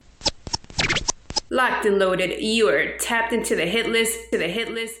Locked and loaded, you are tapped into the hit list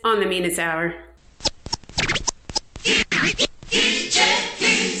on the Mina's Hour. DJ,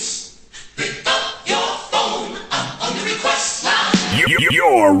 please pick up your phone. I'm on the request line.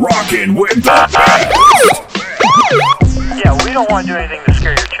 You're rocking with the best. Yeah, we don't want to do anything to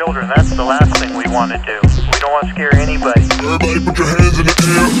scare your children. That's the last thing we want to do. We don't want to scare anybody. Everybody put your hands in the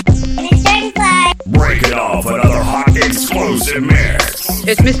air. Break it off, another hot explosive mix.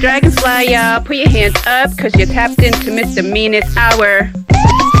 It's Miss Dragonfly, y'all. Put your hands up, cause you're tapped into Mr. Mina's Hour.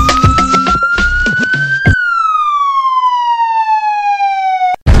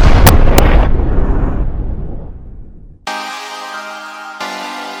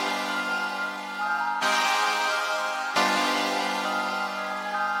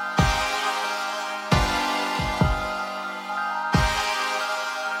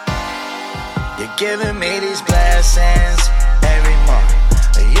 You're giving me these blessings every month.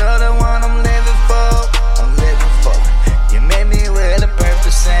 You're the one I'm living for, You made me with a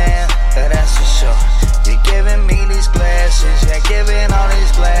purpose and that's for sure. You're giving me these blessings, you're giving all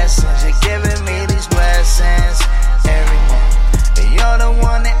these blessings. You're giving me these blessings every month. You're the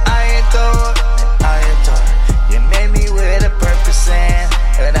one that I adore, You made me with a purpose and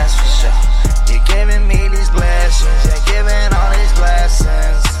that's for sure. You're giving me these blessings, you're giving all these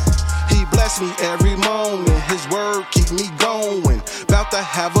blessings. He bless me every moment, his word keep me going. About to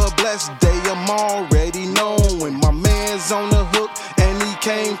have a blessed day, I'm already knowing. My man's on the hook and he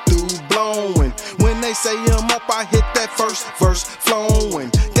came through blowing. When they say I'm up, I hit that first verse flowing.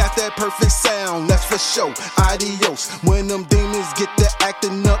 Got that perfect sound, that's for sure, adios. When them demons get to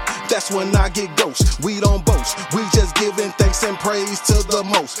acting up, that's when I get ghost. We don't boast, we just giving thanks and praise to the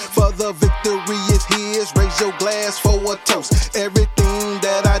most. For the victory is his, raise your glass for a toast. Everything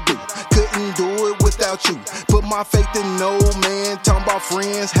that I do, couldn't do it without you. Put my faith in no man, talking about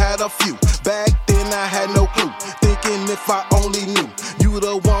friends, had a few. Back then I had no clue, thinking if I only knew. You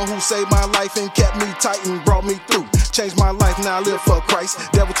the one who saved my life and kept me tight and brought me through. Changed my life, now I live for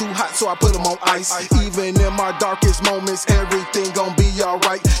Christ. Devil too hot, so I put him on ice. Even in my darkest moments, everything gon' be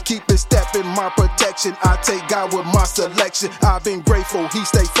alright. Keep it stepping, my protection. I take God with my selection. I've been grateful, he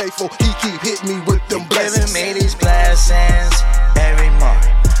stay faithful. He keep hitting me with them blessings. Giving me these blessings every month.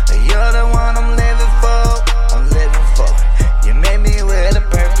 You're the one I'm living for, You made me with a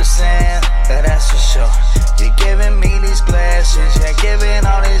purpose and that's for sure. You're giving me these blessings, you're giving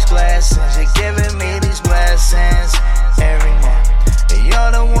all these blessings. You're giving me these blessings every month.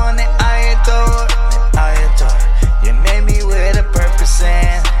 You're the one that I adore, You made me with a purpose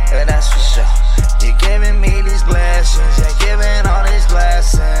and that's for sure. You're giving me these blessings, you're giving all these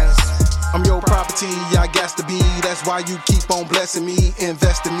blessings. I'm your property, I got to be. That's why you keep on blessing me,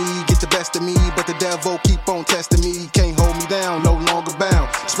 invest in me, get the best of me. But the devil keep on testing me, can't hold me down, no longer bound.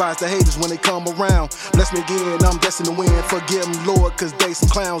 Despise the haters when they come around. Bless me again, I'm destined to win. Forgive them, Lord, cause they some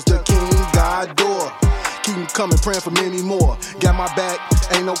clowns. The King, God, door. Keep me coming, praying for many more. Got my back,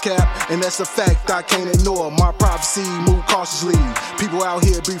 ain't no cap, and that's a fact I can't ignore. My prophecy, move cautiously. People out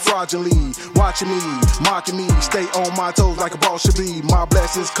here be fraudulently watching me, mocking me. Stay on my toes like a boss should be. My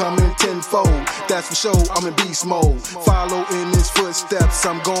blessings coming tenfold, that's for sure. I'm in beast mode. Follow in his footsteps,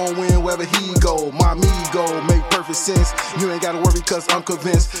 I'm going win wherever he go. My me go, make perfect sense. You ain't gotta worry cause I'm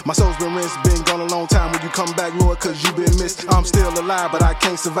convinced. My soul's been rinsed, been gone a long time. When you come back, Lord, cause you been missed. I'm still alive, but I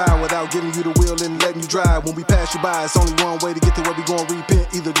can't survive without giving you the will and letting you drive. When we pass you by, it's only one way to get to where we gon'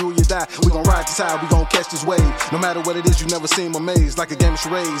 repent. Either do or you die. We gon' ride this high, we gon' catch this wave. No matter what it is, you never seem amazed. Like a game of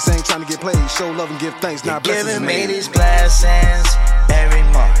charades, ain't trying to get played. Show love and give thanks. Now blessings giving me these blessings every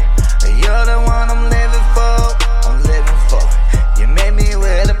month. You're the one I'm living for, You made me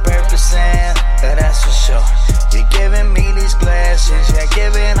with a purpose and that's for sure. You're giving me these blessings, you're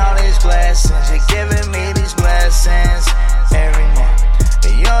giving all these blessings. You're giving me these blessings every month.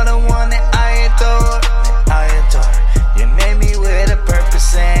 You're the one that I adore, You made me with a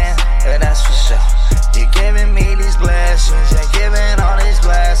purpose and that's for sure. You're giving me these blessings, you're giving all these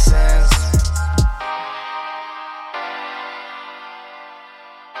blessings.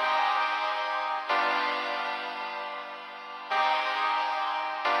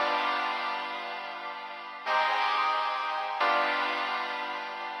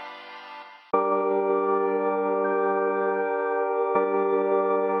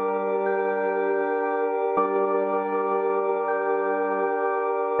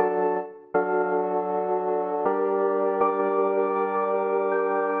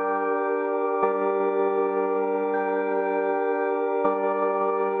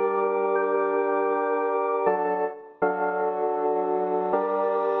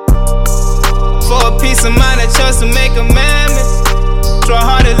 For a peace of mind, I chose to make amendments. Try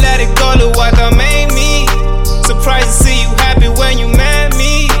hard to let it go, look like I made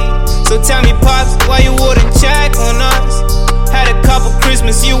why you wouldn't check on us? Had a couple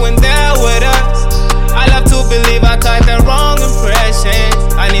Christmas, you weren't there with us. I love to believe I caught the wrong impression.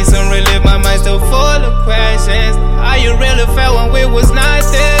 I need some relief, my mind's still full of questions. How you really felt when we was not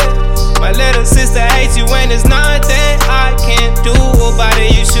there? My little sister hates you when it's not there. I can't do about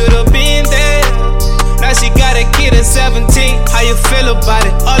it, you should've been there. Now she got a kid at 17. How you feel about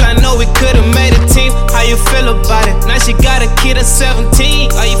it? All I know, we could've made a team. How you feel about it? Now she got a kid at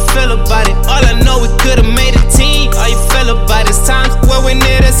 17. How you feel about it? All I know, we could've made a team. How you feel about it? It's times where we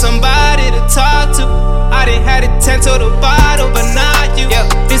needed somebody to talk to. I done had it 10 to the bottle, but not you. Yeah,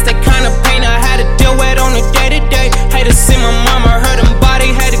 this the kind of pain I had to deal with on a day-to-day. Hate to see my mama hurt them body,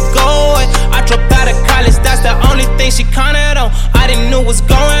 had to go away. I dropped out of college, that's the only thing she counted on. I didn't know what's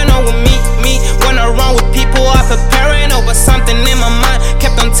going on with me. When I run with people, I preparing over something in my mind.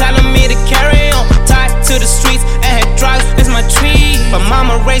 Kept on telling me to carry on. Tied to the streets and had drugs, it's my tree. But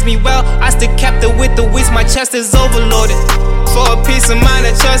mama raised me well, I still kept it with the weeds. My chest is overloaded. For a peace of mind,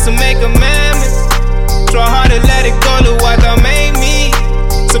 I chose to make amendments. Try hard to let it go, look what that made me.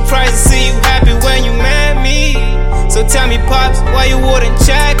 Surprised to see you happy when you met me. So tell me, Pops, why you wouldn't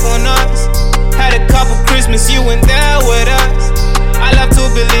check on us? Had a couple Christmas, you weren't there with us. I love to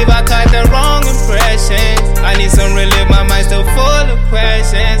believe I caught the wrong impressions. I need some relief, my mind's still full of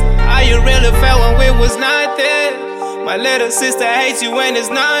questions. How you really felt when we was not there? My little sister hates you when it's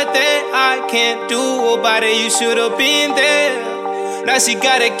not there. I can't do about it, you should've been there. Now she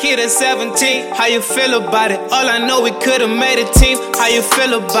got a kid at 17. How you feel about it? All I know, we could've made a team. How you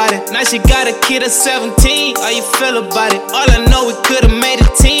feel about it? Now she got a kid at 17. How you feel about it? All I know, we could've made a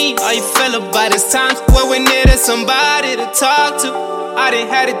team. How you feel about it? It's times where we needed somebody to talk to. I done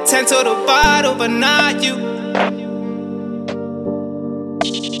had it 10 to the bottle, but not you.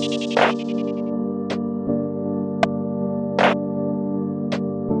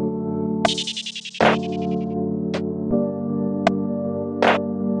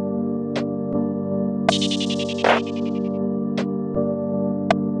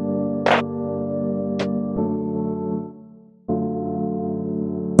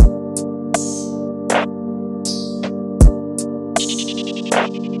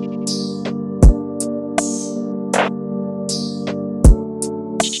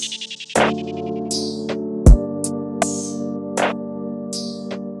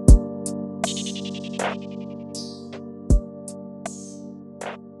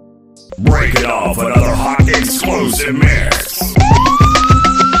 Break it off, another hot exclusive mix.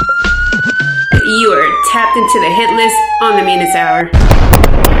 You are tapped into the hit list on the Mina's Hour.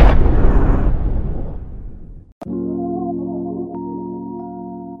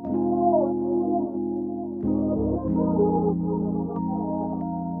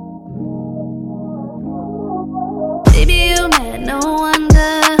 Baby, you mad, no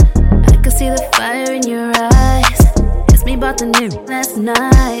wonder. I could see the fire in your eyes. Asked me about the news last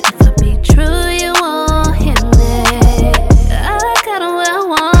night. If I be true, you won't hear me. I got him where I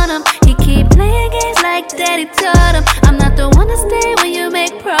want him. He keep playing games like daddy taught him. I'm not the one to stay when you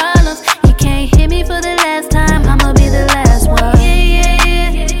make problems. You can't hit me for the last time. I'ma be the last one.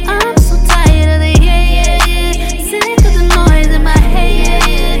 Yeah. I'm so tired of the yeah. Sick of the noise in my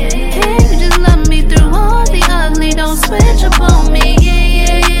head. Can't you just love me through all the ugly? Don't switch up on me.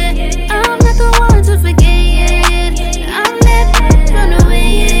 Yeah. I'm not the one to forget. I'm never run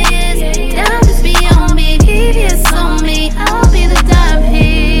away. Down just be on me, devious on me. I'll be the dime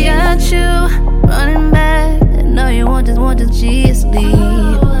here. Got you running back. I know you want this G sleep.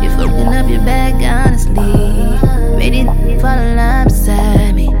 You're fucking up your back, honestly. Ready for the line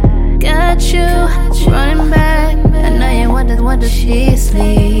beside me. Got you running back. I know you want this G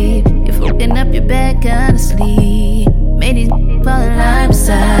sleep. You're fucking up your back, honestly. Made it for the line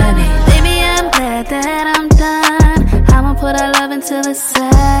beside me. Baby, I'm glad that I'm done. I'ma put our love into the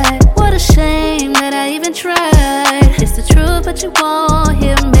side. What a shame that I even tried. It's the truth, but you won't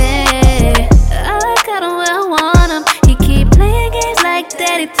hear me. I got him where I want him. He keep playing games like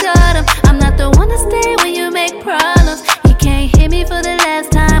daddy taught him. I'm not the one to stay when you make problems. You can't hit me for the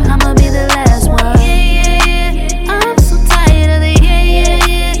last time. I'ma be the last one. Yeah. I'm so tired of the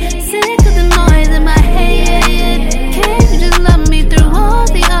yeah. Sick of the noise in my head. Can't you just love me through all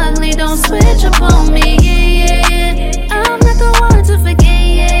the ugly? Don't switch up on me. Yeah. I'm not the one to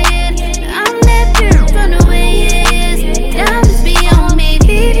forget. I'm never run away. Down just be on me,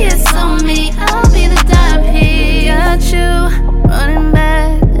 devious on me. I'll be the dime here. Got you running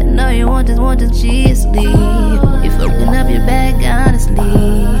back. I know you want this G sleep. You're fucking up your back, honestly.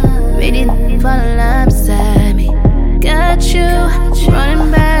 Ready for the line beside me. Got you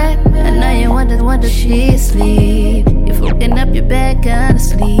running back. I know you want this G sleep. You're fucking up your back,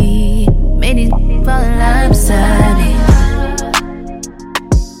 honestly. Made it for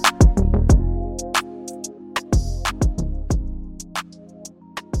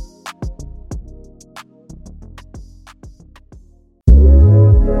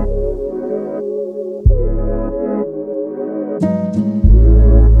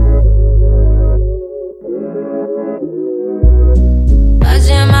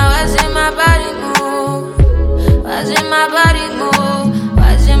my body move.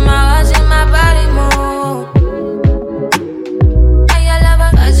 Watching my body move. Hey, I love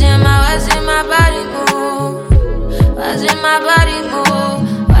her. Watching my body move. Watching my body move.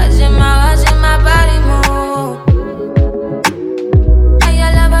 Watching my body move. Hey, I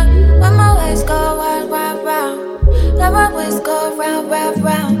love her. When my waist go round, round, round. Let my waist go round, round,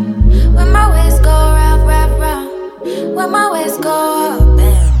 round. When my waist go round, round, round. When my waist go up,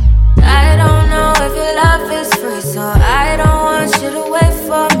 bam. I don't know if your love is free, so I don't want you to wait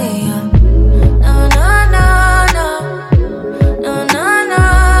for me. No, no, no, no. No, no, no,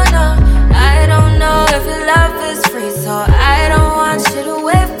 no. I don't know if your love is free, so I don't want you to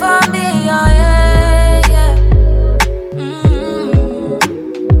wait for me. Oh, yeah, yeah.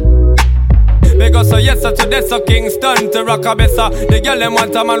 Because so yes, so today, so Kingston to Rockabessa. The girl them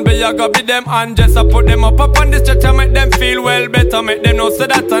want a man, but I go be them and just put them up on the stretch and make them feel well better. Make them know so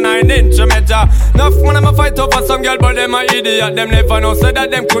that a 9-inch measure. Enough man I'ma fight over some girl, but them a idiot. Them never know so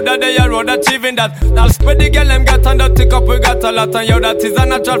that them coulda they a road achieving that. That's where the girl them got and the tick up we got a lot, and yo that is a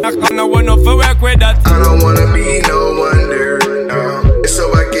natural fact. And I want enough to work with that. I don't wanna be no wonder, no.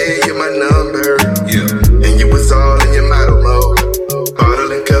 So I gave you my number, yeah. And you was all in your model mode.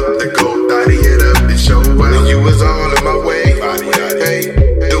 Bottle and cup, the gold body it up and show out. And you was all in my way, hey,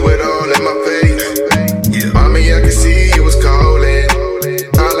 do it all in my face. Mommy, I can see you was calling.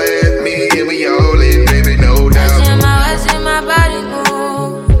 Holla at me and we all in, baby, no doubt. Watching my body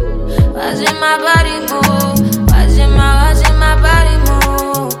move. Watching my body move. Watching my body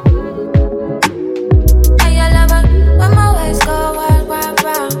move. Hey, I love her. When my waist go round, round,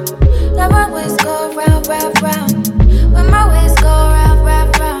 round. Let my waist go round, round, round. When my waist go round,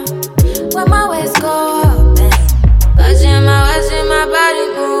 round, round. When my waist go up, bang. Watching my body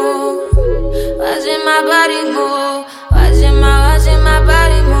move. Watching my body move. Watching my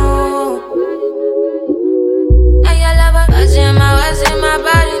body move. Hey, I love her. Watching my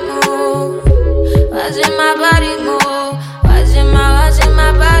body move. Watching my body move. Watching my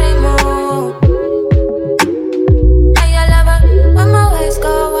body move. Hey, I love her. When my waist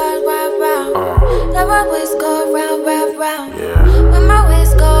go round, round, round. Let my waist go round, round, round. When my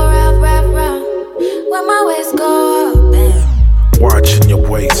waist go round, round, round. When my waist go up, bam. Watching your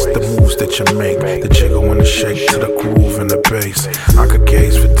waist, the moves that you make, the jiggle and the shake to the groove and the bass. I could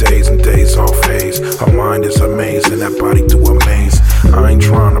gaze for days and days off haze. Her mind is amazing, that body do amaze. I ain't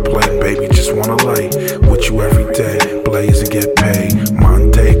trying to play, baby, just wanna lay with you every day, blaze and get paid.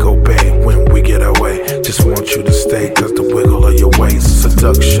 Montego Bay, when we get away, just want you to stay, cause the wiggle of your waist.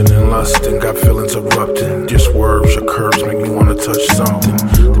 Seduction and lust and got feelings erupting. Your swerves, your curves make me wanna touch something.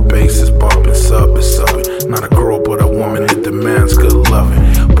 The bass is bumping, sub is subbing. Not a girl but a woman that demands good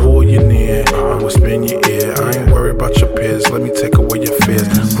loving. Pull you near and whisper in your ear. I ain't worried about your peers, let me take away your fears.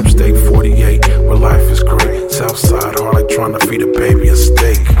 From State 48, where life is great. Southside, hard like trying to feed a baby a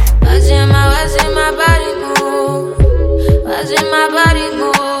steak. Watching my body move. Watching my body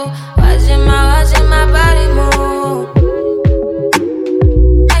move. Watching my body move.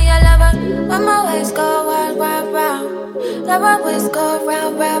 Hey, I love her. When my waist go round, round, round. Let my waist go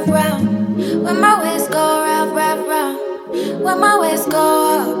round, round, round. When my waist go round, round, round. When my waist go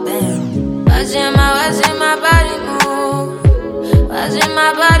up, bam. Watching my body move. Watching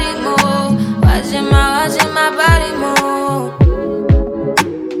my body move. Watching my body move.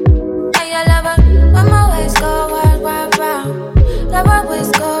 Hey, I love her. When my waist go round, round, round. Let my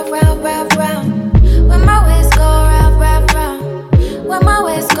waist go round, round, round. When my waist go round, round, round. When my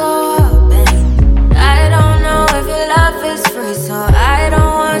waist go up, bam. I don't know if your love is free, so I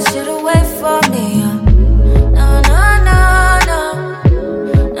don't want you to wait for me. No, no, no, no.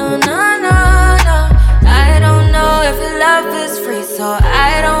 No, no, no, no. I don't know if your love is free, so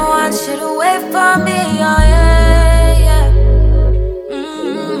I don't want you to wait for me. Oh, yeah, yeah.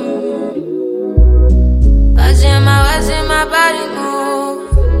 Watching my body move.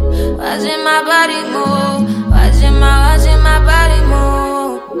 Watching my body move. Watching my body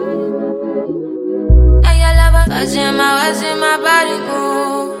move. Hey, I love her. Watching my body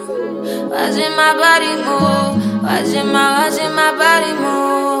move. Watching my body move. Watching my body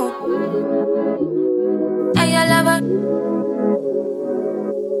move. Hey, I love her.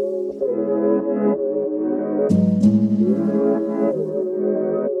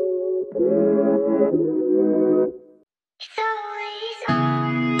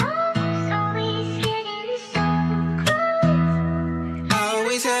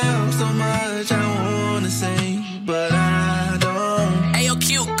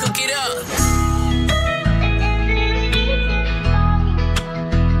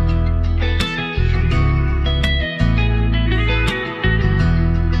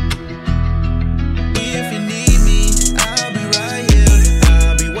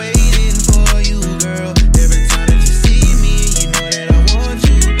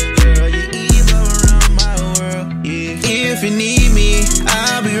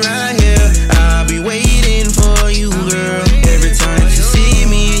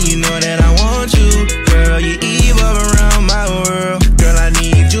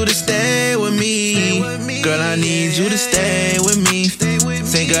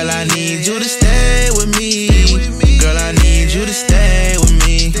 Girl, I need you to stay with me. Girl, I need you to stay with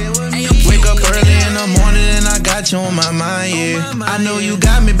me. Wake up early in the morning and I got you on my mind, yeah. I know you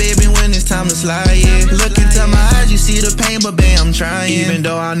got me, baby, when it's time to slide, yeah. Look into my eyes, you see the pain, but babe, I'm trying. Even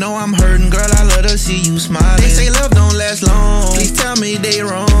though I know I'm hurting, girl, I love to see you smiling. They say love don't last long, please tell me they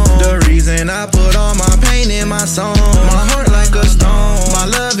wrong. The reason I put all my pain in my song. My heart like a stone, my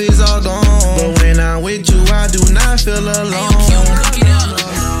love is all gone. But when I'm with you, I do not feel alone.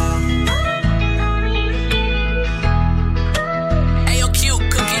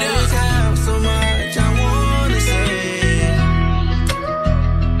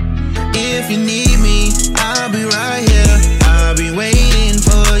 If you need me, I'll be right here. I'll be waiting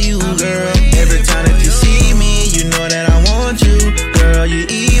for you, girl. Every time that you see me, you know that I want you. Girl, you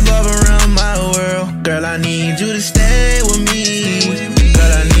evolve around my world. Girl, I need you to stay with me.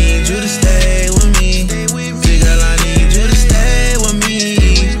 Girl, I need you to stay with me. See, girl, I need you to stay with me.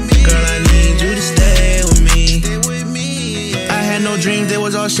 Girl, I need you to stay with me. I had no dreams, they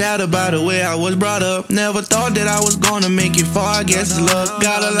was all shadowed by the way I was brought up. Never thought that I was gonna make it far, I guess it's luck.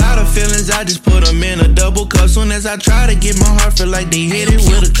 Got a lot of feelings, I just put them in a double cup. Soon as I try to get my heart, feel like they hit it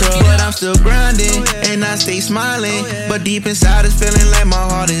with a truck. But I'm still grinding, and I stay smiling. But deep inside it's feeling like my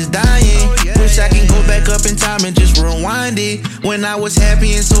heart is dying. Wish I can go back up in time and just rewind it. When I was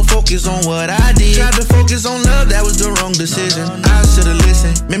happy and so focused on what I did. Tried to focus on love, that was the wrong decision. I should've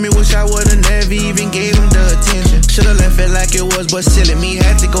listened, made me wish I would've never even gave him the attention. Should've left it like it was, but silly me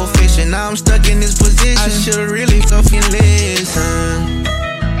had to go fishing. Now I'm stuck in this position, I should've really fucking listened.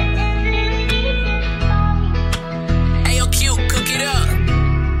 Ayo, cute, cook it up.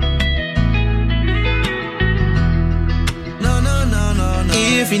 No.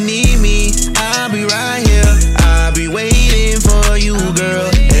 If you need me, I'll be right here. I'll be waiting for you, girl.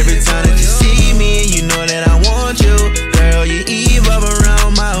 Every time that you see me, you know that I want you. Girl, you evolve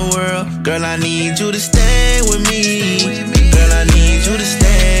around my world. Girl, I need you to stay with me. Girl, I need you to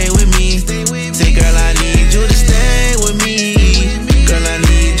stay with me. Say, girl, I need you to stay with me. Girl, I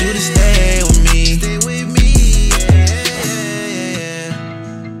need you to stay with me.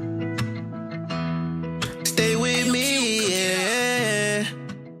 Stay with me, yeah.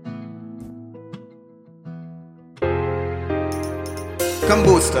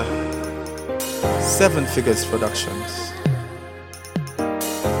 Booster 7 Figures Productions.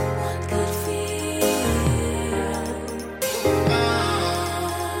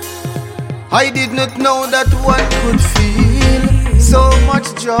 I did not know that one could feel so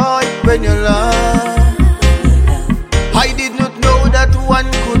much joy when you laugh. I did not know that one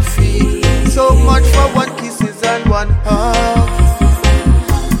could feel so much for one kisses and one hug.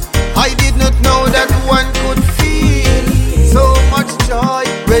 I did not know that one could feel so much joy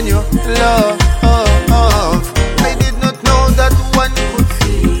when you love. I did not know that one could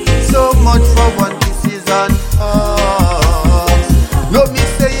feel so much for one kisses and hugs. No me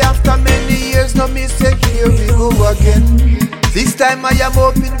say after many years, no me say here we go again. This time I am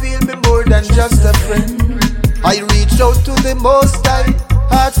hoping we'll be more than just a friend. I reach out to the Most High,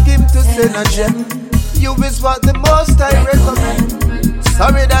 ask him to send a gem. You is what the Most High recommend.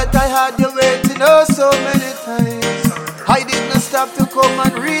 Sorry that I had you waiting oh so many times. I didn't stop to come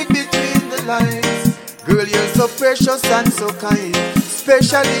and read between the lines. Girl, you're so precious and so kind,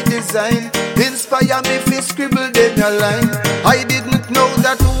 specially designed. Inspire me if you scribble them your line. I didn't know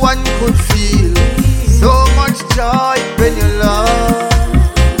that one could feel so much joy when you love.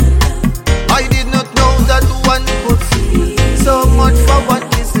 I did not know that one could feel so much for one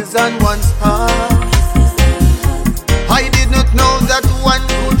kisses and one's heart. I did not know that one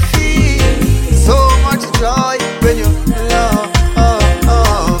could feel so much joy when you love.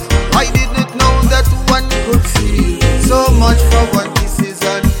 I did not know that one could feel so much for one kisses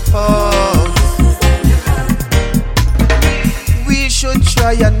and hugs. We should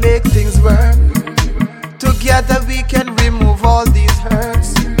try and make things work. Together we can remove all these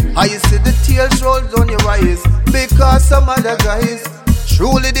hurts. I see the tears roll down your eyes because some other guys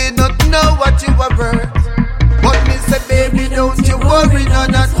truly did not know what you were worth. But me say, baby, don't you worry, no,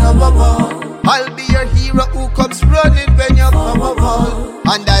 not all. I'll be your hero who comes running when you come around.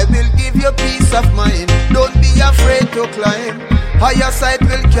 And I will give you peace of mind. Don't be afraid to climb. Higher side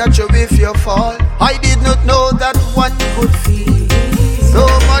will catch you if you fall. I did not know that one could feel so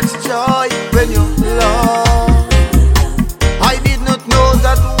much joy when you love. I did not know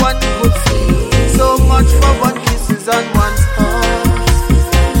that one could feel so much for one kisses and one's hugs.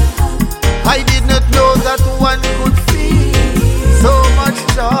 I did not know that one could feel so much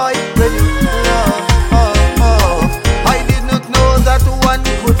joy when you love. I did not know that one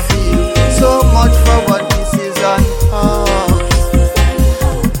could feel so much for one kisses and hugs.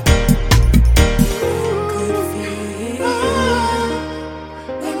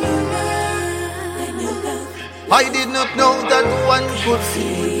 one could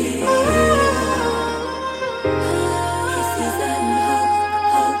feel.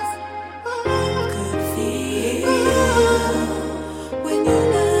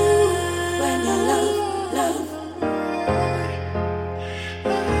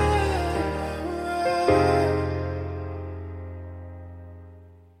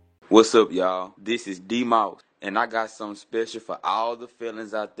 What's up, y'all? This is D-Mouse, and I got something special for all the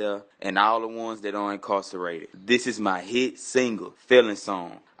felons out there and all the ones that are incarcerated. This is my hit single, Felon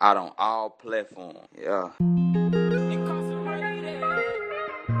Song, out on all platforms. Yeah.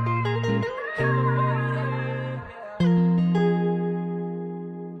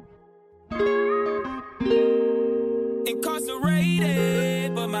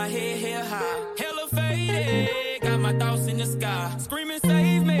 Incarcerated, but my head held high. Hella faded, got my thoughts in the sky. Screaming,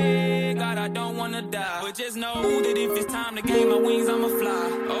 save me, God, I don't wanna die. But just know that if it's time to gain my wings, I'ma fly.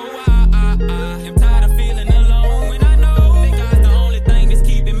 Oh, I am tired of feeling alone. When I know that God's the only thing that's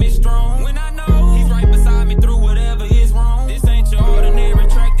keeping me strong. When I know He's right beside me through whatever is wrong. This ain't your ordinary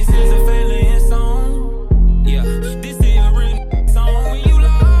track, this is a failure song. Yeah, this is a real song. When you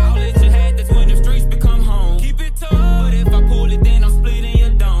lie, all that you had, that's when the streets become home. Keep it tough, but if I pull it, then I'm splitting your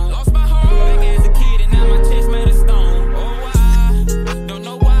dome. Lost my heart back as a kid, and now my chest made of stone. Oh, I don't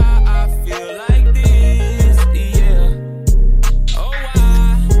know why I feel like this, yeah. Oh,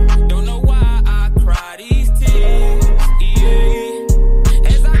 I don't know why I cry these tears, yeah.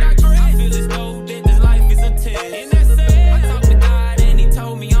 As I got great, I feel as though that this life is a test. And that's it, I talked to God and He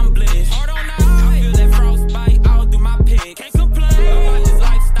told me I'm blessed. Hard on I feel that frostbite all through my pit. Can't complain about this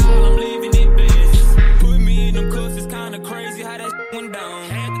lifestyle, I'm living it best. Put me in them cuffs, it's kinda crazy how that shit went down.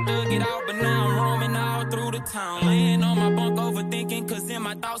 Had to thug it out, but now I'm roaming all through the town. Laying on my bunk overthinking, cause in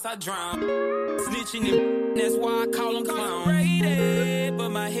my thoughts I drown. Snitching and that's why I call them clown. Rated, but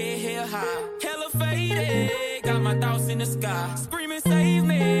my head held high. Hella faded, got my thoughts in the sky. Screaming, save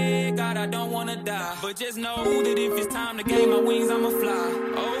me, God, I don't wanna die. But just know that if it's time to gain my wings, I'ma fly.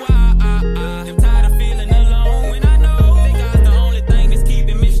 Oh, I am tired of feeling alone. When I know that God's the only thing that's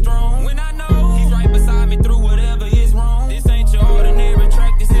keeping me strong. When I know He's right beside me through whatever is wrong. This ain't your ordinary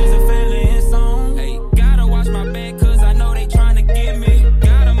track, this is a failure song. Hey, gotta watch my back, cause I know they tryna get me.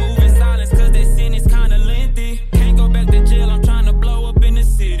 Gotta move in silence, cause that sin is kinda lengthy. Can't go back to jail, I'm tryna blow up in the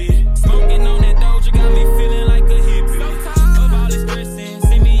city. Smoking on that doja got me feeling like a hippie. So tired of all this stressing,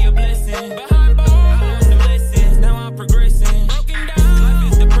 send me a blessing. Behind bars, I learned some lessons, now I'm progressing. Broken down,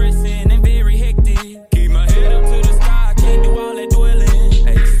 life is depressing and very hectic. Keep my head up to the sky, can't do all that dwelling.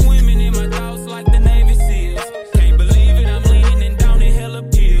 Hey, swimming in my thoughts like the Navy SEALs. Can't believe it, I'm leaning down in hella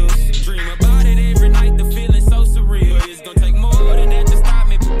pills. Dream about it every night, the feeling so surreal. But it's gonna take more than that to stop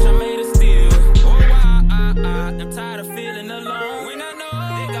me, bitch, I made of steel. Oh, I'm tired of feeling alone. When I know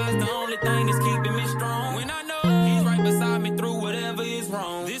that God's the only thing that's keeping me strong. When I know He's right beside me through whatever is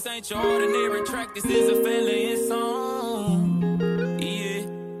wrong. This ain't your ordinary track, this is a failure song. Yeah,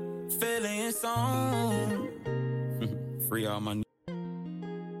 failure song. Free all my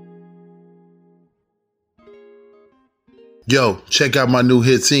Yo, check out my new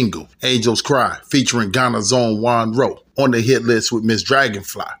hit single, Angels Cry, featuring Ghana's own Juan Rowe, on the hit list with Miss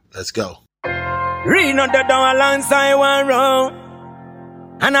Dragonfly. Let's go. Reno the down alongside one round.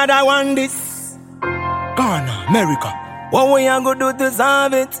 Another one this. Ghana, America. What we are gonna do to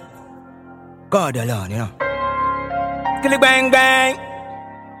solve it? God alone, you know. Skilly bang bang.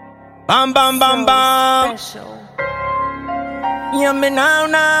 Bam bam bam bam. Yeah, me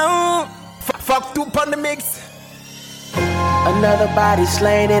now. Fuck two on the mix. Another body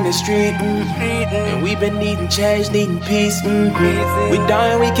slain in the street, and we've been needing change, needing peace. We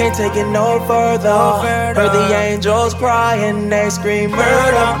dying, we can't take it no further. Heard the angels cry and they scream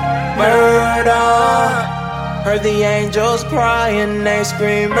murder, murder. Heard the angels cry and they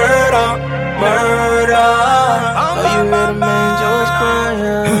scream murder, murder. Oh, you hear them angels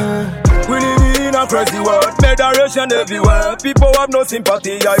crying. We live in a crazy world, federation everywhere. People have no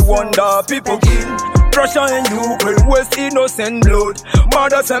sympathy, I wonder. People kill. Russia and Ukraine, waste innocent blood.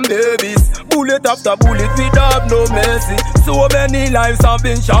 Mothers and babies, bullet after bullet, we have no mercy. So many lives have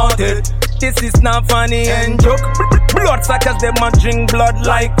been shorted. This is not funny and joke. Blood such as them and drink blood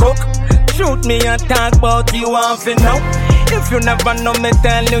like coke. Shoot me and talk about you want to know. If you never know me,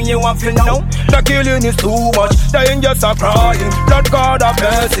 tell you want to know. The killing is too much, the angels are crying. Lord God have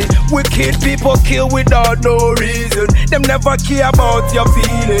mercy. Wicked people kill without no reason. Them never care about your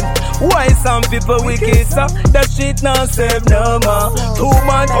feeling. Why some people wicked, so that shit not save no more. 2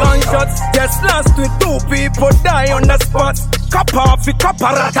 months gunshots, just last week 2 people die on the spot.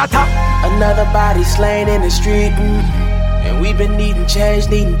 Ratata. Another body slain in the street, and we've been needing change,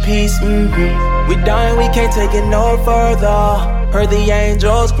 needing peace. We dying, we can't take it no further. Heard the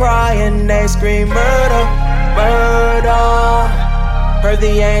angels crying, they scream murder, murder. Heard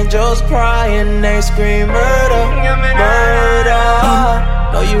the angels crying, they scream murder, murder.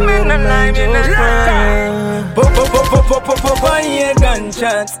 Know you hear them angels crying. Fire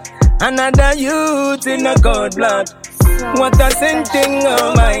gunshots, another youth in a cold blood. What a sin thing,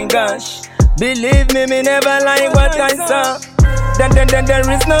 oh my gosh. Believe me, me never like what I saw.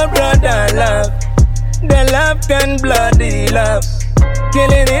 There is no brother love. The love can bloody love.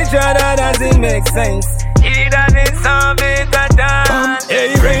 Killing each other doesn't make sense. He doesn't solve it at all.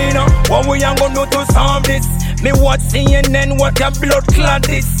 Hey Reno, what we are gonna do to solve this? Me watch CNN, what a blood clot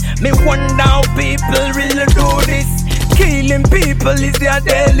is. Me wonder how people really do this. Killing people is their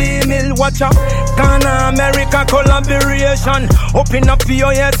daily meal. Watch out, Ghana, America collaboration. Open up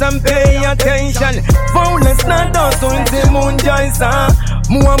your ears and pay attention. Violence not done so in the moon jaisa.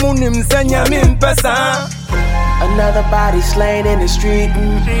 Muamunim senya mimpesa. Another body slain in the street,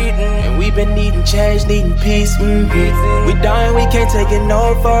 and we've been needing change, needing peace. We dying, we can't take it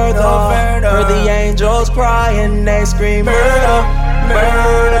no further. Heard the angels crying, they scream murder,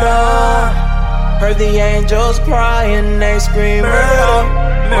 murder. Heard the angels crying, they scream murder,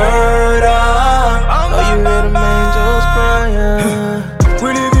 murder. Know you hear them angels crying. We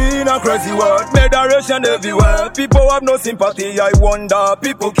live in a crazy world, murderation everywhere. People have no sympathy, I wonder.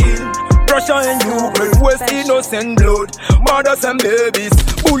 People kill. Russia and Ukraine, waste innocent blood. Mothers and babies,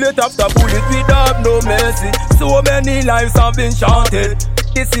 bullet after bullet, we have no mercy. So many lives have been shorted.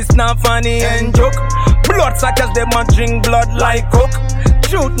 This is not funny and joke. Blood such as them and drink blood like coke.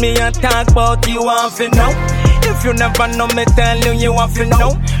 Shoot me and talk about you have to know. If you never know me, tell you have to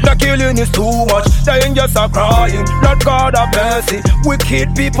know. The killing is too much, the angels are crying. Lord God have mercy.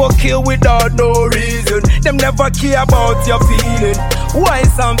 Wicked people kill without no reason. Them never care about your feeling. Why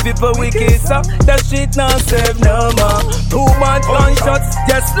some people wicked, sir? That shit not safe no more. Too much gunshots.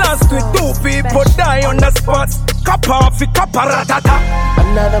 Just last week 2 people die on the spot. Kaparatata.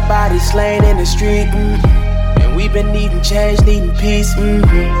 Another body slain in the street, and we've been needing change, needing peace.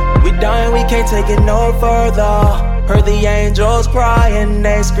 We dying, we can't take it no further. Heard the angels crying,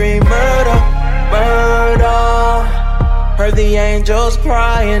 they scream murder, murder. Heard the angels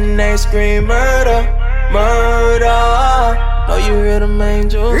crying, they scream murder, murder. Know you hear them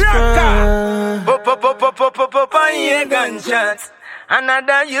angels crying. Fire gunshots,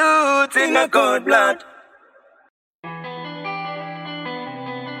 another youth in a cold blood.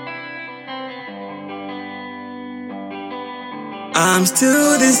 I'm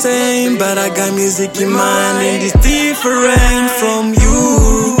still the same, but I got music in mind, and it's different from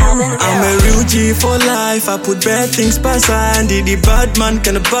you. I'm a real G for life, I put bad things beside. The bad man,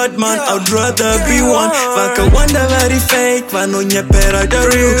 kind of bad man, I'd rather be one. Vaka wonder very fake, vanonya pera the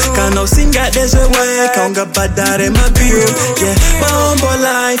real. Can't sing at this way, kaunga badare my bill. Yeah, Bombo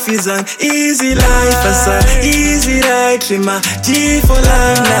life is an easy life, it's a easy ride. My G for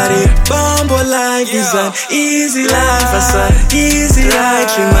life, not it. Bombo life is an easy life, it's a easy ride.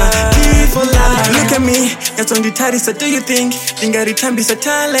 My G for life. Look at me, that's on the title, so do you think I return be a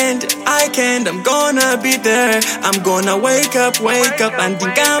talent? I can't, I'm gonna be there. I'm gonna wake up, and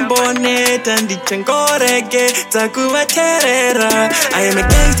think I'm bonnet, and the changorege, takuwa terera. I am a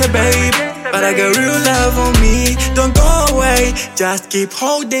gangster, babe, but I got real love on me. Don't go away, just keep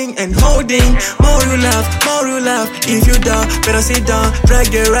holding and holding. More you love, if you don't, better sit down.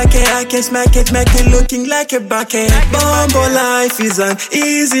 Drag your racket, I can smack it, make it looking like a bucket. Bombo life is an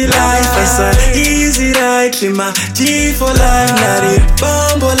easy life, it's an easy ride. My G for life, not it.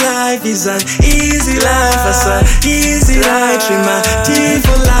 Bombo life is an easy life, it's an easy ride. My G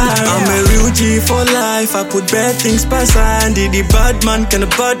for life. I'm a real G for life, I put bad things beside. The bad man, kind of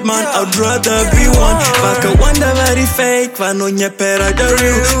bad man, I'd rather be one. Vaka wonder very fake, vanonya pera the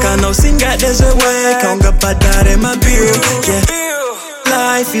real. Can't sing at this way, kaunga badare my bill. Yeah.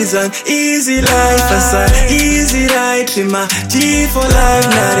 Life is an easy life, it's an easy ride. My G for life,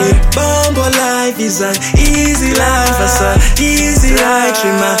 not it. Bombo life is an easy life, it's an easy ride.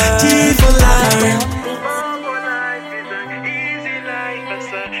 My G for life.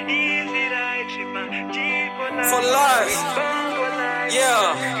 For life,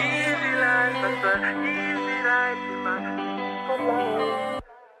 yeah.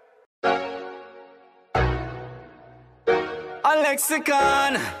 A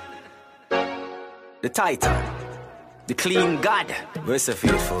lexicon, the title, the clean God, we're so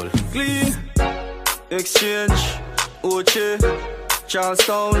faithful. Clean, exchange, Oche,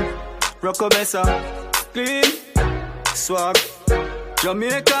 Charlestown, Rockabessa. Clean, swag,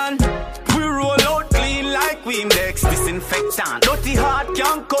 Jamaican, we roll out clean like Queendex, disinfectant. Dirty heart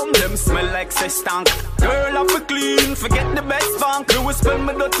can't come, them smell like say stank. Girl, I feel clean, forget the best bank. You will spend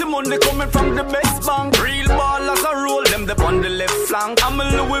my dirty money coming from the best bank. Real ballers I roll, them the on the left flank. I'm a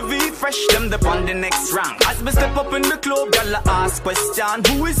Louis V fresh, them the on the next rank. As me step up in the club, y'all ask question.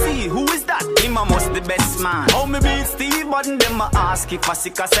 Who is he? Who is that? Him a must the best man. How me beat Steve, but them a ask if I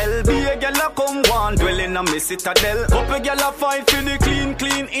sick a sell. Be a gal a come one, dwell in a me citadel. Up a gal a fight for the clean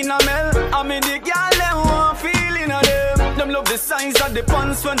in a mel. I mean the gal them want feeling of them. Them love the size of the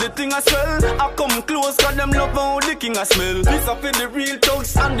pants when the thing a swell. I come close cause them love how the king a smell. This a for the real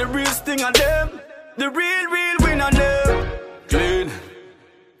thugs and the real sting of them. The real win of them. Clean.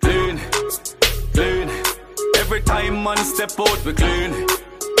 Every time man step out we clean.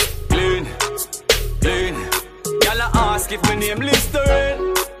 Y'all ask if my name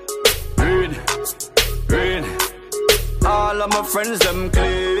Listerine. Green. All of my friends them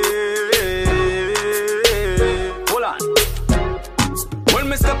clean. Hold on. When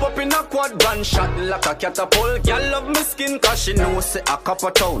me step up in a quad gun shot like a catapult. Y'all love me skin cause she know say a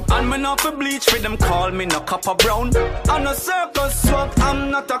copper town. And me not for bleach for them call me no copper brown. On a circus swag I'm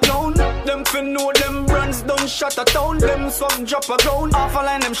not a clown. Them fi know them brands done shut a town. Them swag drop a ground. Half a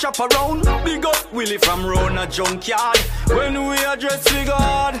line them shop around. Big up Willie from Rona Junkyard. When we address we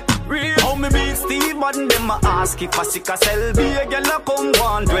God. Real how me beat Steve but them a ask if I sick a sell. Be a gal a come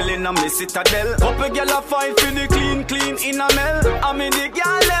one dwell in a me citadel. Up a gal a fight for the clean in a mel. I mean the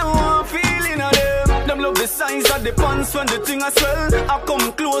gal them want feeling of them. Them love the size of the pants when the thing a swell. I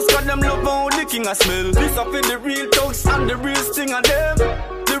come close cause them love how the king a smell. This a for the real thugs and the real sting of them.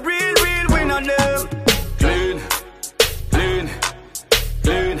 The real win of them. Clean.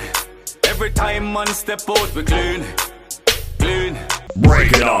 Every time man step out we clean.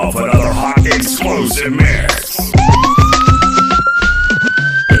 Break it off, another hot explosive mix.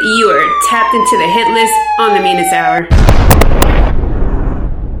 You are tapped into the hit list on the Mina's Hour.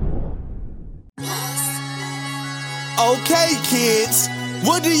 Okay, kids,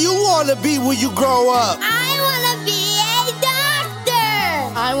 what do you want to be when you grow up? I want to be a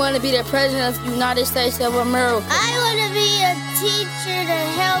doctor. I want to be the president of the United States of America. I want to be a teacher to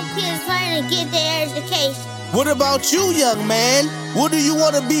help kids learn and get their education. What about you, young man? What do you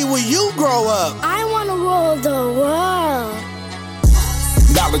want to be when you grow up? I want to rule the world.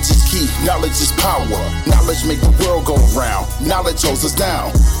 Knowledge is key, knowledge is power. Knowledge make the world go round. Knowledge holds us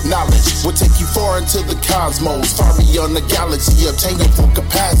down. Knowledge will take you far into the cosmos, far beyond the galaxy, obtain your full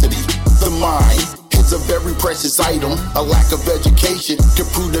capacity. The mind is a very precious item. A lack of education can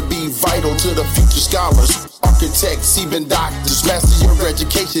prove to be vital to the future scholars, architects, even doctors. Master your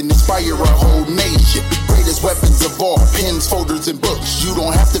education, inspire a whole nation. Greatest weapons of all, pens, folders, and books. You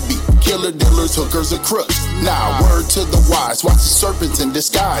don't have to be killer, dealers, hookers, or crooks. Now, word to the wise, watch the serpents in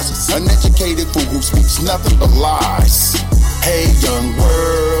disguise. Uneducated fool who speaks nothing but lies. Hey, young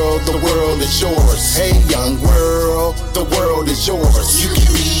world, the world is yours. Hey, young world, the world is yours. You can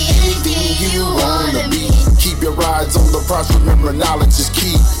be anything you wanna be. Keep your eyes on the prize, remember knowledge is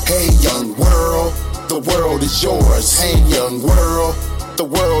key. Hey, young world, the world is yours. Hey, young world, the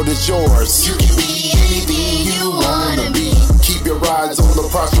world is yours. You can be anything you wanna be. Keep your eyes on the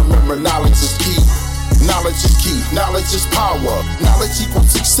prize, remember knowledge is key. Knowledge is key, knowledge is power. Knowledge equals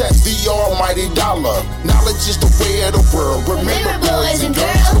success, the almighty dollar. Knowledge is the way of the world. Remember, boys and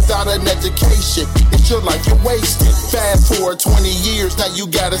girls, without an education, it's your life you're wasting. Fast forward 20 years, now you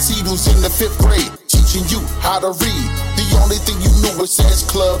got a seed who's in the 5th grade, teaching you how to read. The only thing you knew was sex,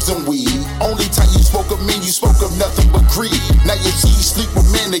 clubs, and weed. Only time you spoke of men, you spoke of nothing but greed. Now you see sleep with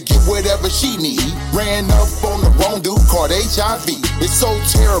men to get whatever she need. Ran up on the wrong dude called HIV. It's so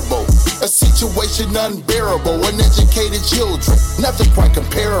terrible, a situation unbearable. Uneducated children, nothing quite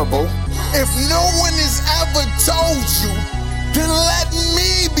comparable. If no one has ever told you, then let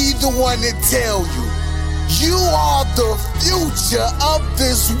me be the one to tell you. You are the future of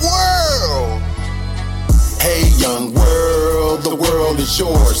this world. Hey, young world, the world is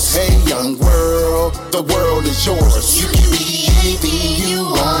yours. Hey, young world, the world is yours. You can be anything you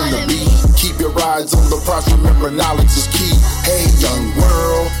wanna be. Keep your eyes on the prize, remember knowledge is key. Hey, young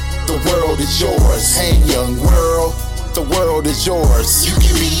world, the world is yours. Hey, young world, the world is yours. You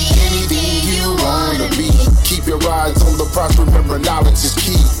can be anything you wanna be. Keep your eyes on the prize, remember knowledge is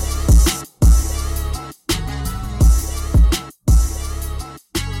key.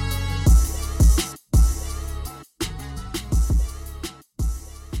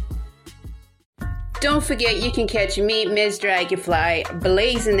 Don't forget you can catch me, Ms. Dragonfly,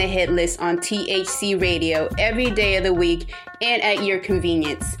 blazing the hit list on THC Radio every day of the week and at your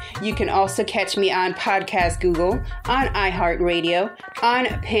convenience. You can also catch me on Podcast Google, on iHeartRadio, on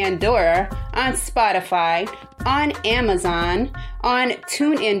Pandora, on Spotify, on Amazon, on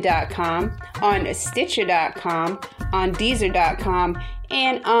TuneIn.com, on Stitcher.com, on Deezer.com,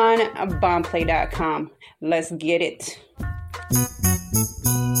 and on Bombplay.com. Let's get it.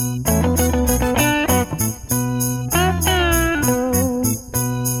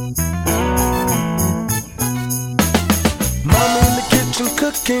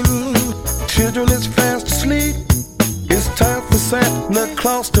 Cooking, children is fast asleep. It's time for Santa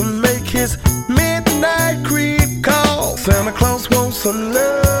Claus to make his midnight creep call. Santa Claus wants some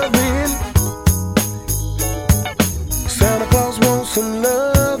loving. Santa Claus wants some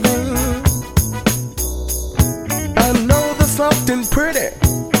loving. I know there's something pretty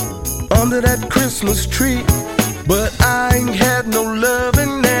under that Christmas tree, but I ain't had no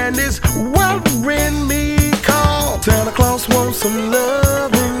loving and it's worrying me. Santa Claus wants some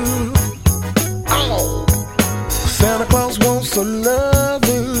loving. Oh, Santa Claus wants some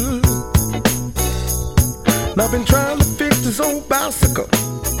loving. And I've been trying to fix this old bicycle,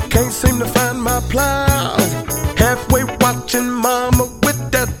 can't seem to find my pliers. Halfway watching mama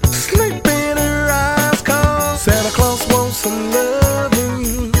with that sleep in her eyes. Cause Santa Claus wants some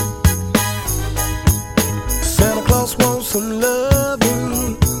loving. Santa Claus wants some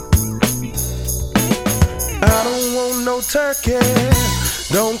loving. I don't want no turkey,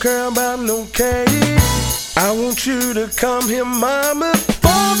 don't care about no cake. I want you to come here, mama,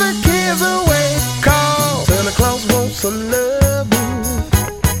 before the kids away. Call Santa Claus wants some loving.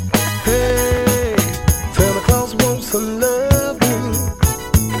 Hey, Santa Claus wants some loving.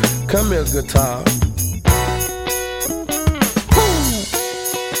 Come here, guitar.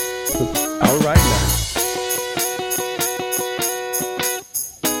 All right now.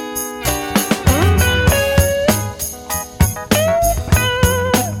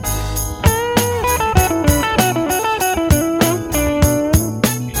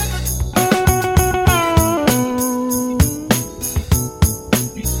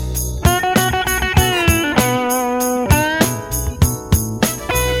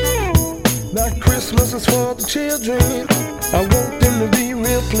 Children, I want them to be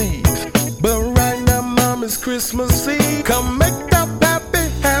real pleased. But right now, Mama's Christmas Eve. Come make that happy,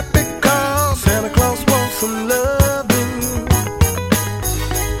 happy call. Santa Claus wants some loving.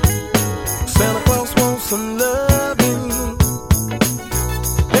 Santa Claus wants some loving.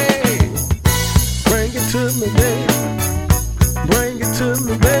 Hey, bring it to me, baby. Bring it to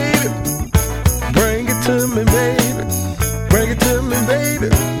me, baby. Bring it to me, baby. Bring it to me, baby.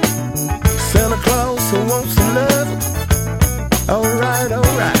 Santa Claus wants some love. Alright,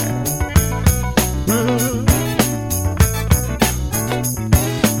 alright.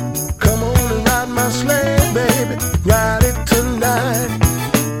 Come on and ride my sleigh, baby. Ride it tonight.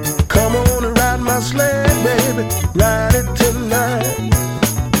 Come on and ride my sleigh, baby. Ride it tonight.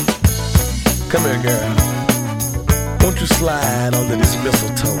 Come here, girl. Won't you slide under this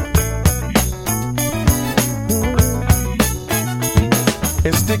mistletoe?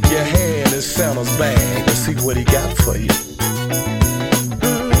 And stick your hand in Santa's bag and see what he got for you.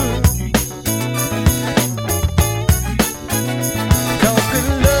 Cause good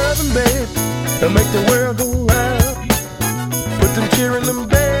loving, babe, will make the world go round. Put them cheer in them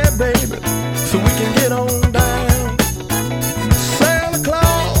bed, baby, so we can get on down. Santa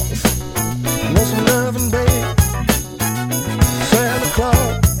Claus wants some loving, babe. Santa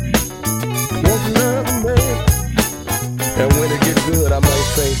Claus wants some loving, babe. And when it gets good, I might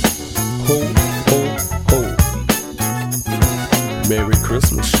say, ho, ho, ho. Merry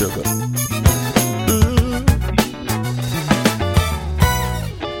Christmas, sugar.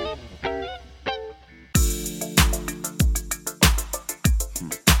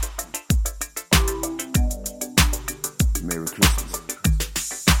 Merry Christmas.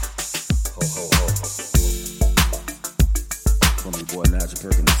 Ho, ho, ho. From your boy Nigel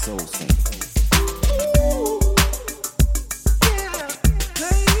Perkins, the Soul Singer.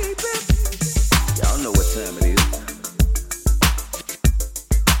 Y'all know what time it is.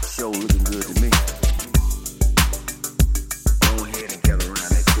 Show looking good to me. Go ahead and gather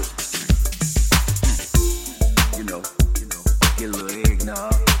around that Christmas tree. You know, get a little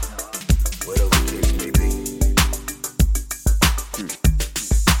eggnog, whatever the case may be.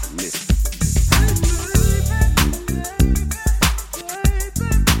 Listen.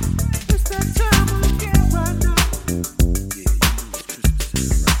 It's that time again right now. Yeah, you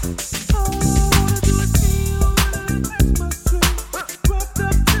know it's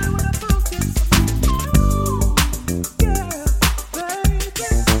Christmas time, right?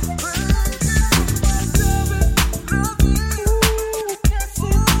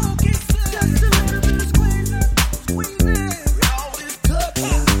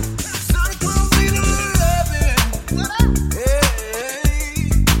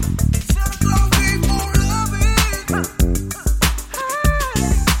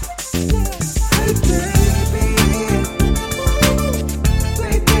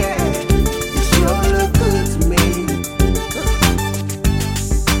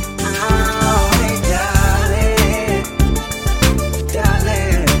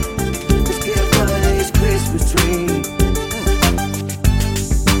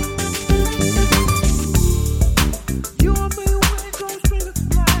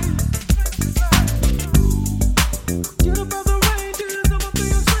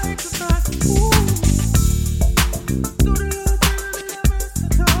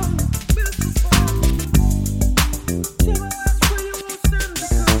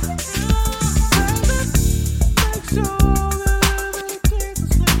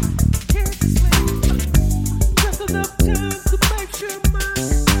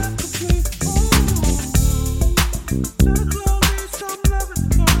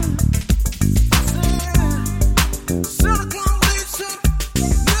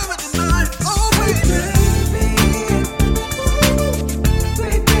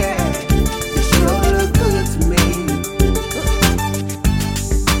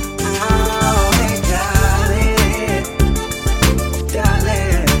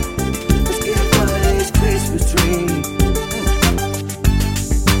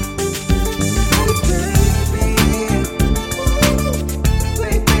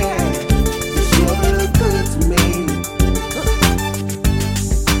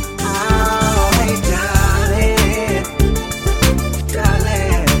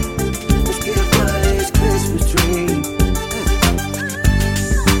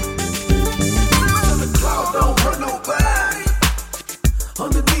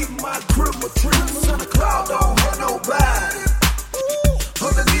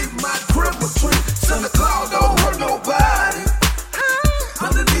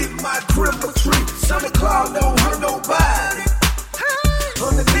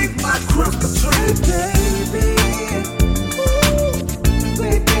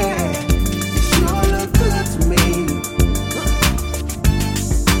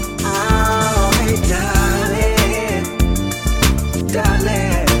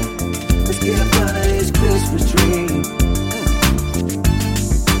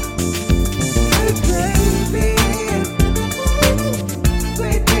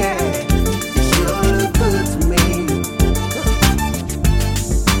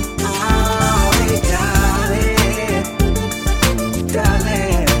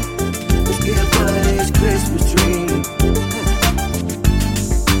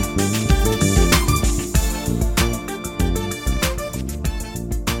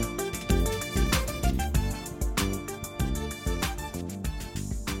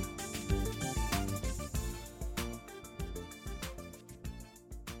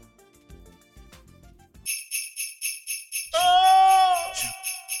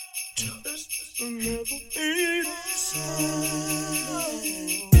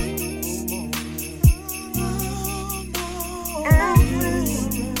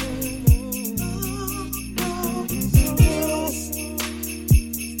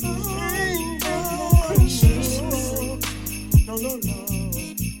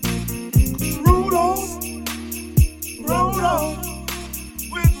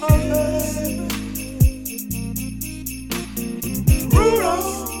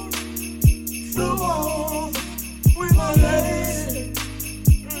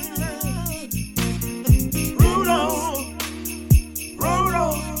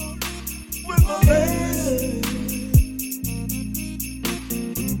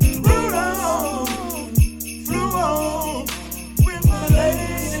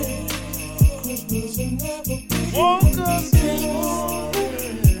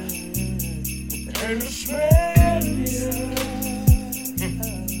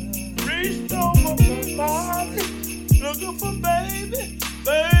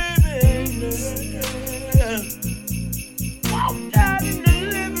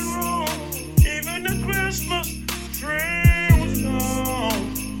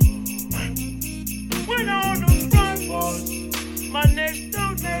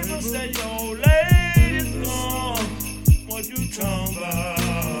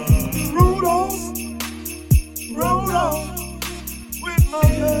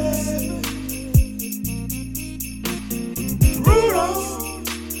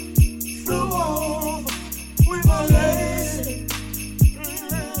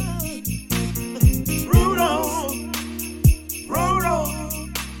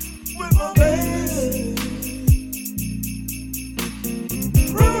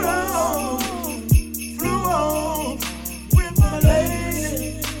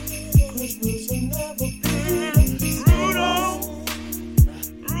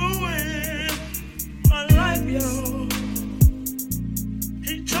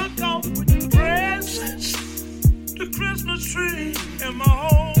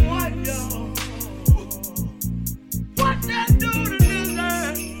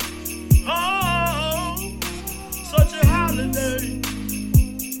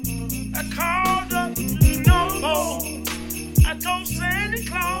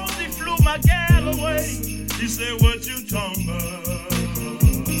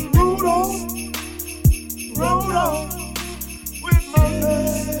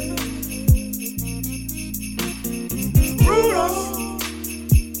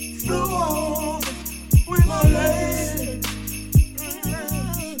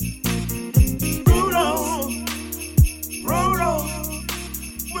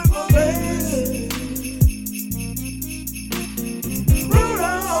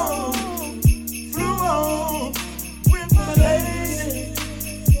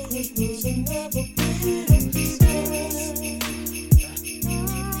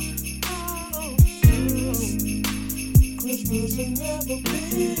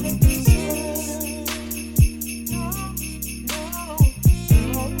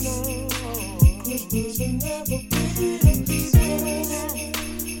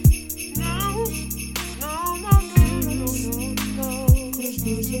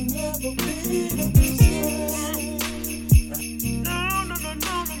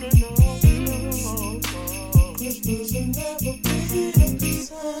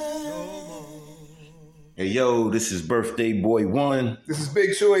 Hey yo, this is Birthday Boy 1. This is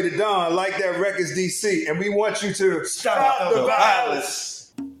Big Choy the Don, Like That Records DC, and we want you to stop the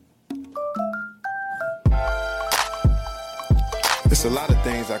violence. There's a lot of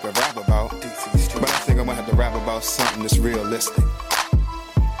things I could rap about, but I think I'm gonna have to rap about something that's realistic.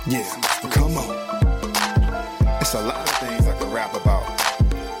 Yeah, come on. It's a lot of things I could rap about,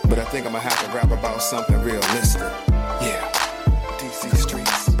 but I think I'm gonna have to rap about something realistic. Yeah, DC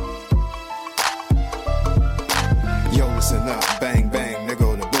streets. Yo, listen up, bang, bang, there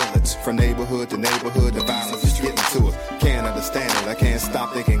go the bullets. From neighborhood to neighborhood, the violence is getting to it. Can't understand it, I can't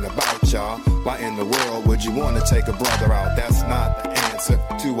stop thinking about y'all. Why in the world would you want to take a brother out? That's not the answer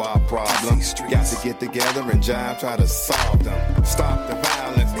to our problem. Got to get together and jive, try to solve them. Stop the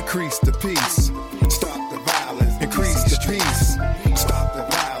violence, increase the peace. Stop the violence, increase the peace. Stop the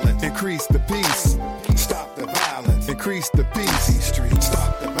violence, increase the peace. Stop the violence, increase the peace.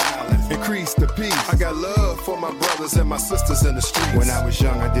 Stop the violence, increase the peace. I got love for my brothers and my sisters in the streets. When I was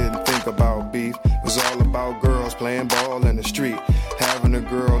young, I didn't think about beef. It was all about girls playing ball in the street, having hugging a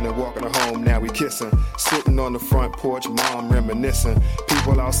girl and walking her home, now we kissing. Sitting on the front porch, mom reminiscing.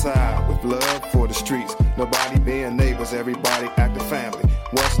 People outside with love for the streets. Nobody being neighbors, everybody acting family.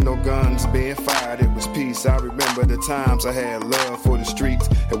 Wasn't no guns being fired, it was peace. I remember the times I had love for the streets.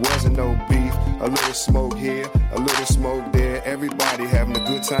 It wasn't no beef, a little smoke here, a little smoke there. Everybody having a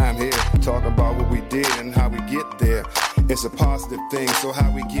good time here. Talk about what we did and how we get there. It's a positive thing, so how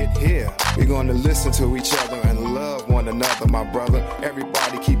we get here? We're gonna listen to each other and love one another, my brother.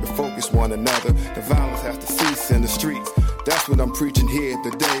 Everybody keep it focused one another. The violence has to cease in the streets. That's what I'm preaching here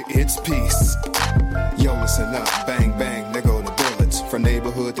today, it's peace. Yo, listen up, bang, bang, there go the bullets. From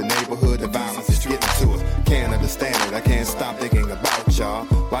neighborhood to neighborhood, the violence is getting to it. Can't understand it, I can't stop thinking about y'all.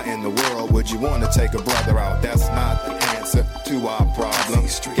 Why in the world would you want to take a brother out? That's not the answer to our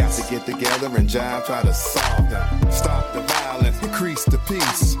problems. Got to get together and jive, try to solve them. Stop the violence, increase the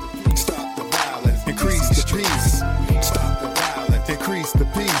peace. Stop the violence, increase the peace. Stop the violence, increase the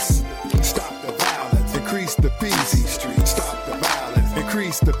peace. Stop the violence, increase the peace. Stop the violence,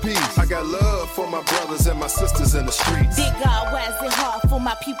 increase the peace. I got love for my brothers and my sisters in the streets. Dear God, why is it hard for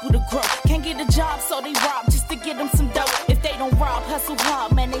my people to grow? Can't get a job, so they rob just to get them some dough. If they don't rob, hustle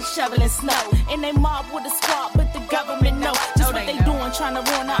hard, man, they shoveling snow. And they mob with a squad, but the government know just what they doing, trying to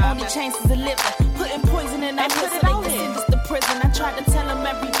ruin our only chances of living. Putting poison in our blood so they can send us to prison. I try to tell them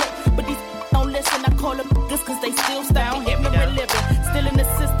every day, but these don't listen. I call them niggas cause they still stuck in ignorant living. Still in the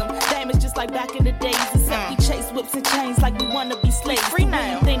system, damage just like back in the days. Except we chase whips and chains like we wanna be slaves. Free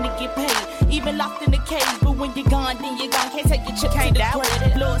now, thing to get paid, even locked in the cage. But when you're gone, then you're gone. Can't take your chip to the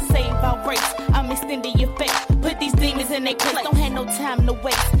grave. Lord save our race, I'm extending your faith. Put these demons in their place, don't have no time to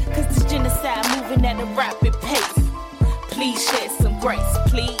waste. Cause this genocide moving at a rapid pace. Please shed some grace,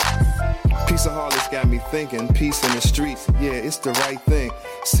 please. Peaceaholics got me thinking, peace in the streets, yeah, it's the right thing.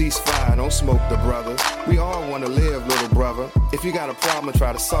 Ceasefire, don't smoke the brothers. We all want to live, little brother. If you got a problem,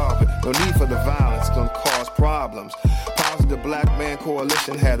 try to solve it. No need for the violence, gonna cause problems. Positive Black Man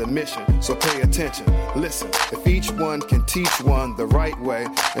Coalition had a mission, so pay attention. Listen, if each one can teach one the right way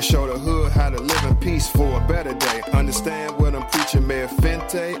and show the hood how to live in peace for a better day. Understand what I'm preaching, Mayor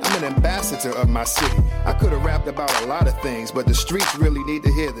Fente? I'm an ambassador of my city. I could have rapped about a lot of things, but the streets really need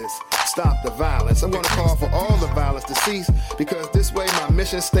to hear this. Stop the violence. I'm gonna call for all the violence to cease, because this way my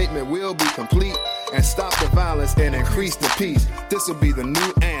mission statement will be complete. And stop the violence and increase the peace. This will be the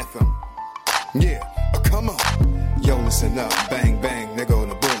new anthem. Yeah, come on. Yo, listen up, bang, bang, there go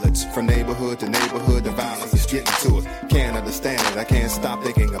the bullets. From neighborhood to neighborhood, the violence is getting to it. Can't understand it, I can't stop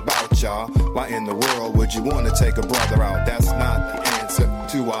thinking about y'all. Why in the world would you want to take a brother out? That's not the answer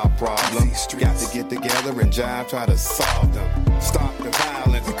to our problem. Got to get together and jive, try to solve them. Stop the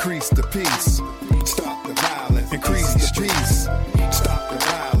violence, increase the peace. Stop the violence, increase the peace. Stop the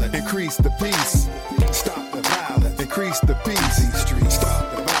violence, increase the peace. Stop the violence, increase the peace.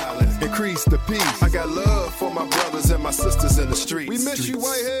 Stop the violence, increase the peace. I got love for my brothers and my sisters in the streets. We miss you,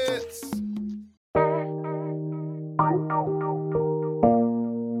 whiteheads.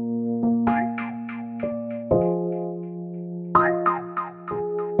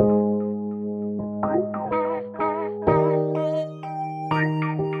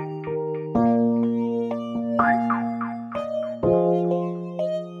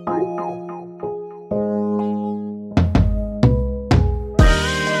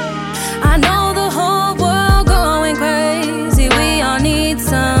 I know the whole world going crazy. We all need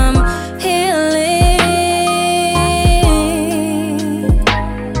some healing.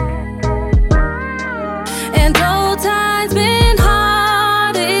 And though time's been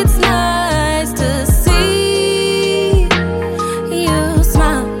hard, it's nice to see you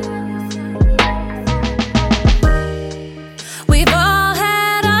smile. We've all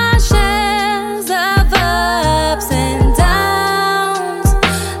had our shares of ups and downs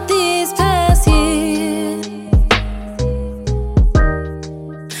these past years.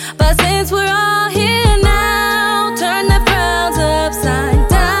 But since we're all here now, turn the frowns upside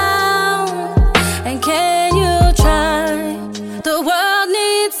down. And can you try? The world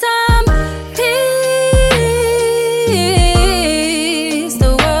needs some peace.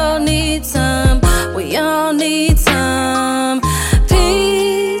 The world needs some. We all need some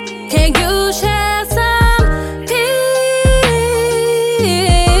peace. Can you share some peace?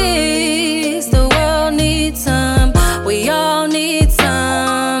 The world needs some. We all need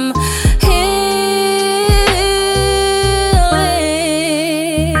some healing.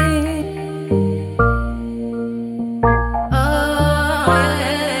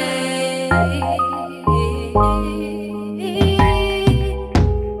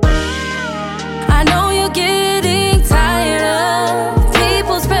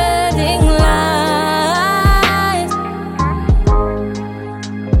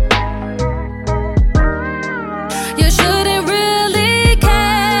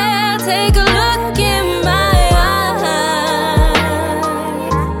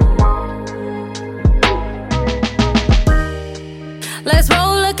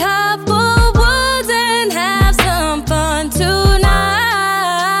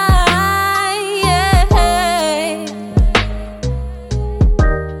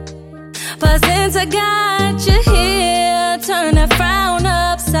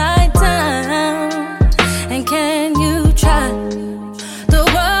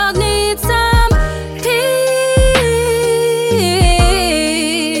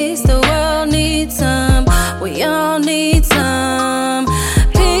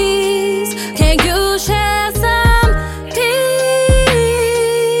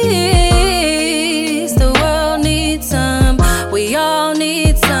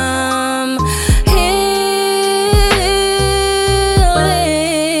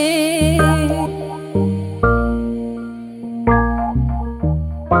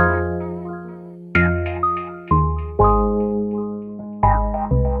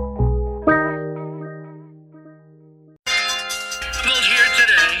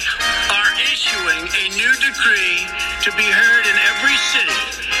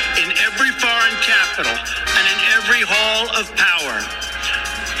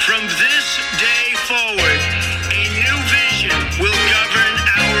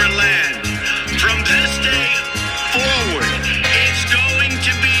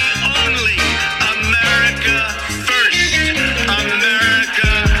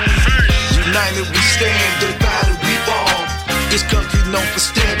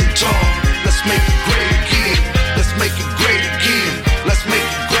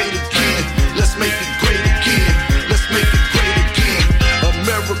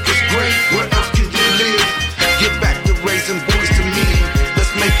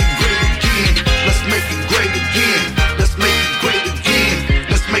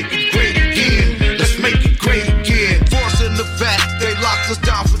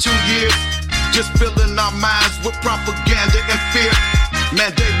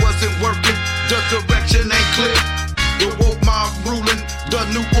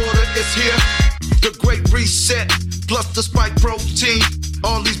 is here. The great reset, plus the spike protein.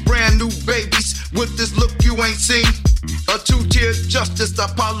 All these brand new babies with this look you ain't seen. A two-tier justice,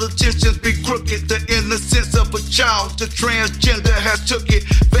 our politicians be crooked. The innocence of a child to transgender has took it.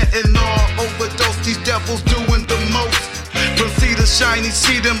 Fentanyl overdose, these devils doing the most. From sea to shiny,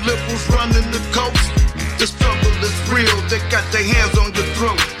 see them liberals running the coast. The struggle is real, they got their hands on your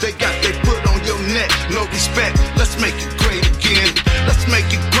throat. They got their foot on your neck, no respect. Let's make it great again. Let's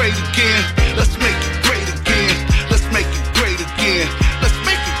make it great again. Let's make it great again. Let's make it great again. Let's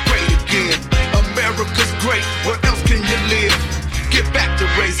make it great again. America's great, where else can you live? Get back to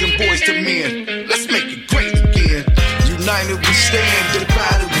raising boys to men. Let's make it great again. United we stand,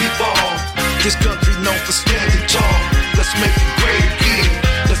 divided we fall. This country known for standing tall. Let's make it great again.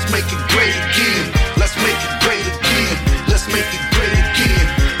 Let's make it great again. Let's make it great again. Let's make it great again.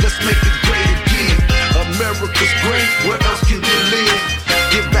 Let's make it great again. America's great, where else can you live?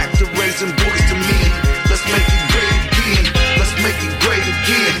 Get back to raising boys to men. Let's make it great again. Let's make it great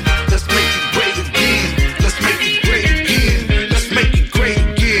again. Let's make it great again. Let's make it great again. Let's make it great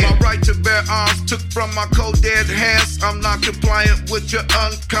again. My right to bear arms took from my cold dead hands. I'm not compliant with your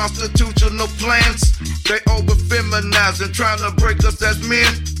unconstitutional plans. They over-feminizing, trying to break us as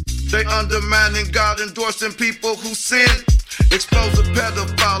men. They undermining God, endorsing people who sin. Expose a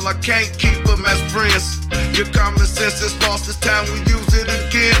pedophile, I can't keep them as friends. Your common sense is lost, it's time we use it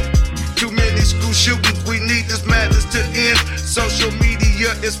again. Too many school shootings, we need this madness to end. Social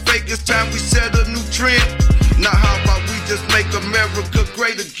media is fake, it's time we set a new trend. Now how about we just make America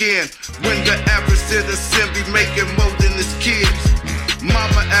great again? When the average citizen be making more than his kids.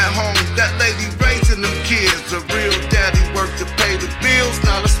 Mama at home, that lady raising them kids. A real daddy work to pay the bills.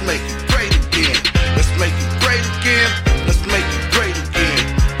 Now let's make it great again. Let's make it great again. Let's make it great again.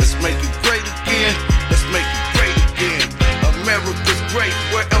 Let's make it great again. Let's make it great again. America's great,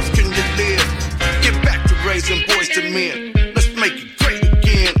 where else can you live? Get back to raising boys to men. Let's make it great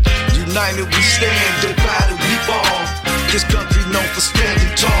again. United we stand, divided we fall. This country known for standing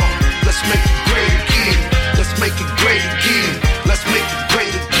tall. Let's make it great again. Let's make it great again. Let's make it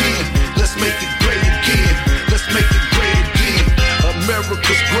great again. Let's make it great again. Let's make it great again.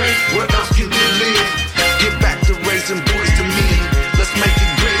 America's great, where else can you live? Get back to raising boys to men. Let's make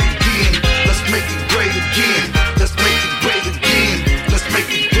it great again. Let's make it great again. Let's make it great again. Let's make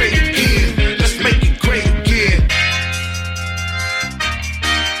it great again. Let's make it great again.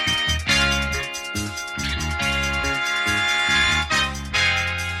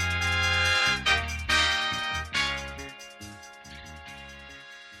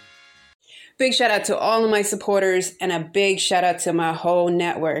 Big shout out to all of my supporters and a big shout out to my whole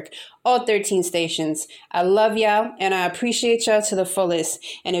network, all 13 stations. I love y'all and I appreciate y'all to the fullest.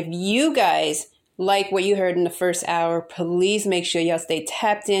 And if you guys like what you heard in the first hour, please make sure y'all stay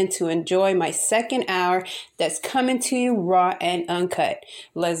tapped in to enjoy my second hour that's coming to you raw and uncut.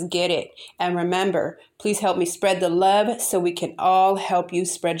 Let's get it. And remember, please help me spread the love so we can all help you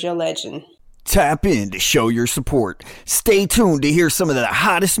spread your legend. Tap in to show your support. Stay tuned to hear some of the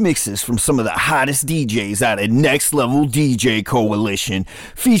hottest mixes from some of the hottest DJs out of Next Level DJ Coalition,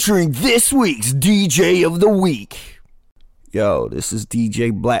 featuring this week's DJ of the Week. Yo, this is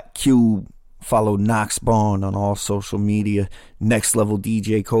DJ Black Cube. Follow Knox Bond on all social media,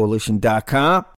 nextleveldjcoalition.com.